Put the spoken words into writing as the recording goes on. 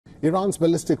Iran's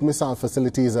ballistic missile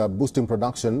facilities are boosting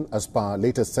production as per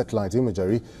latest satellite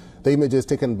imagery. The images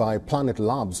taken by Planet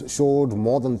Labs showed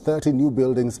more than 30 new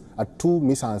buildings at 2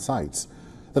 missile sites.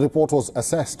 The report was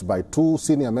assessed by 2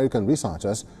 senior American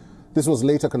researchers. This was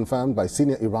later confirmed by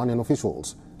senior Iranian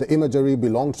officials. The imagery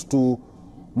belonged to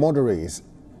Moderay's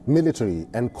military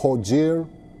and Qojir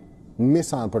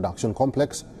missile production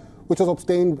complex, which was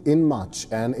obtained in March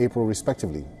and April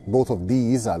respectively. Both of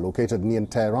these are located near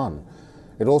Tehran.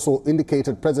 It also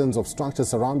indicated presence of structures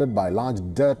surrounded by large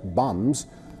dirt bombs.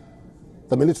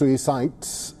 The military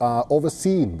sites are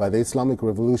overseen by the Islamic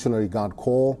Revolutionary Guard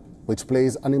Corps, which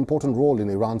plays an important role in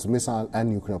Iran's missile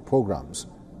and nuclear programs.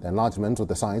 The enlargement of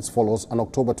the sites follows an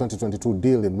October 2022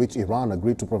 deal in which Iran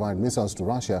agreed to provide missiles to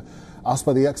Russia. As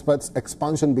per the experts,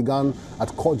 expansion began at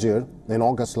Qojir in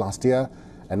August last year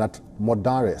and at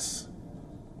Modares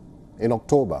in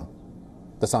October.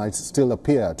 The sites still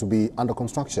appear to be under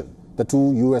construction. The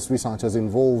 2 U.S. researchers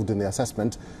involved in the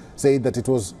assessment said that it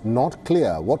was not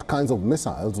clear what kinds of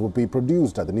missiles would be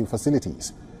produced at the new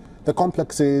facilities. The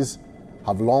complexes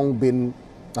have long been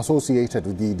associated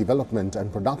with the development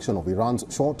and production of Iran's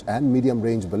short and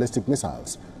medium-range ballistic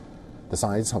missiles. The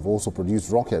sites have also produced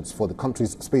rockets for the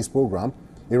country's space program.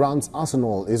 Iran's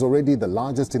arsenal is already the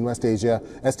largest in West Asia,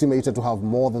 estimated to have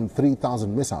more than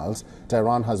 3,000 missiles.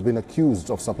 Tehran has been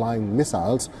accused of supplying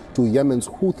missiles to Yemen's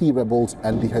Houthi rebels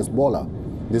and the Hezbollah.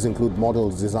 These include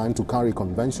models designed to carry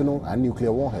conventional and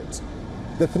nuclear warheads.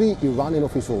 The 3 Iranian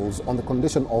officials, on the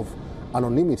condition of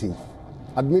anonymity,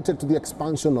 admitted to the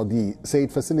expansion of the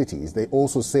said facilities. They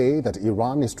also say that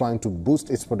Iran is trying to boost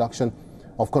its production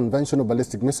of conventional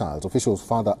ballistic missiles. Officials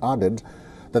further added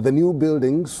that the new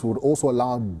buildings would also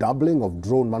allow doubling of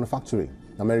drone manufacturing.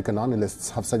 American analysts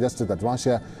have suggested that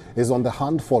Russia is on the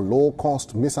hunt for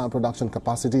low-cost missile production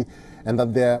capacity and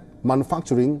that their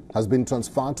manufacturing has been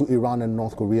transferred to Iran and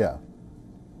North Korea.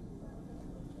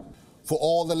 For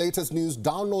all the latest news,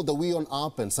 download the WION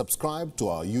app and subscribe to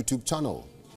our YouTube channel.